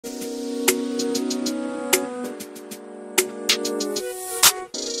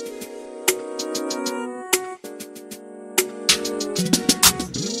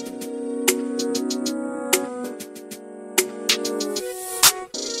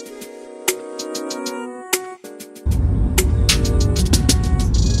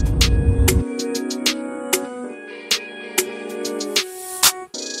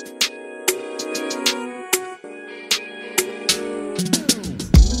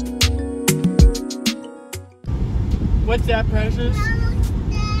What's that, Precious?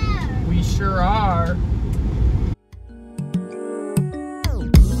 We sure are.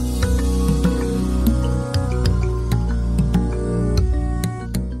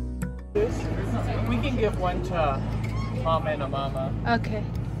 We can give one to Mama and a Mama. Okay.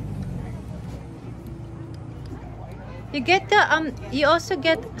 You get the you also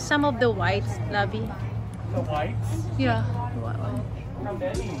get some of the whites, Lovey. The whites? Yeah. How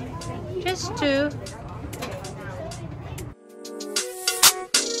many? Just 2.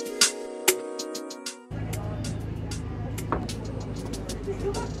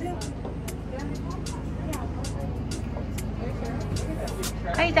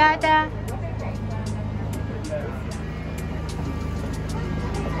 Hi, Dada.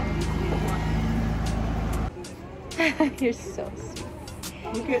 You're so sweet.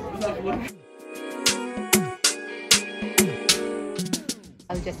 Look at look.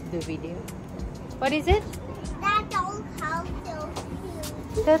 I'll just do video. What is it? That's all how so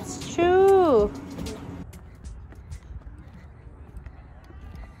cute. That's true.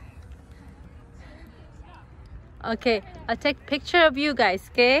 Okay, I'll take picture of you guys,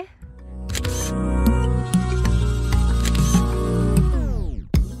 okay?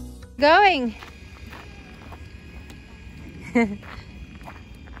 Going.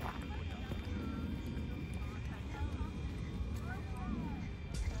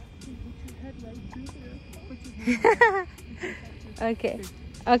 Okay.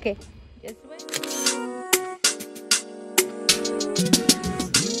 Okay. Just wait.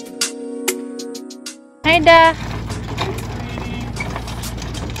 Hi, Da.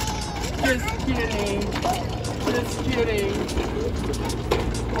 Just kidding. Just kidding.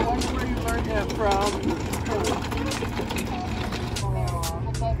 I wonder where you learned that from.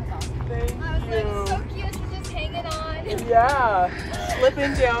 Thank you. So cute, you're just hanging on. Yeah,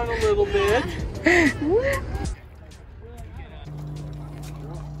 slipping down a little bit.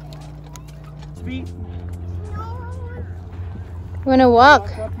 Feet. Wanna walk?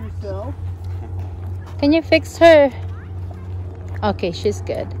 Walk up yourself. Can you fix her? Okay, she's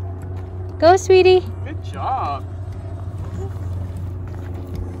good. Go, sweetie. Good job.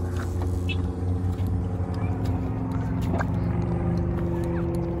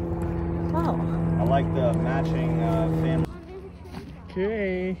 Oh. I like the matching family.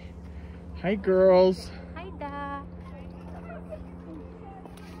 Okay. Hi, girls. Hi, Da.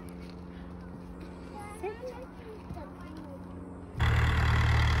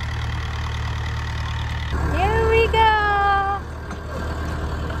 Here we go.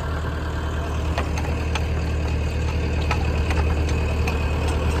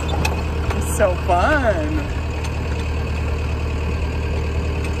 It's so fun.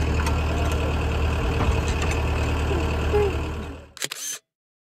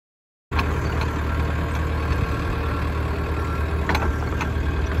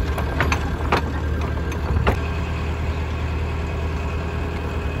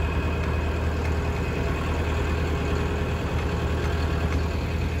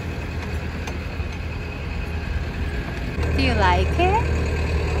 Do you like it?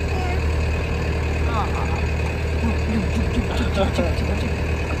 I'm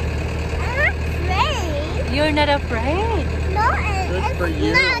afraid. You're not afraid. No, Good it's for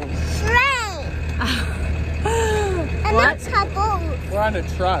you. not train. I'm What? not couple. We're on a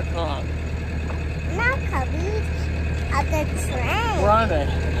truck, huh? Not couple. Of the train. We're on a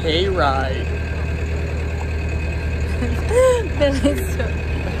hayride. That is so...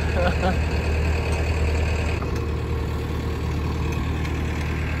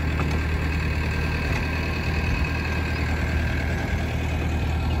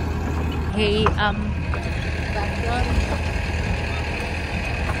 Hey, background.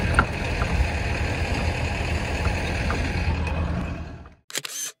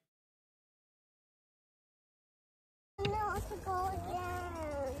 No, to go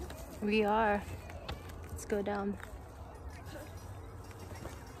down. We are. Let's go down.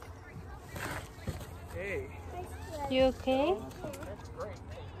 Hey. You okay? That's great.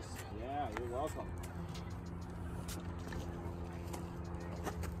 Yeah, you're welcome.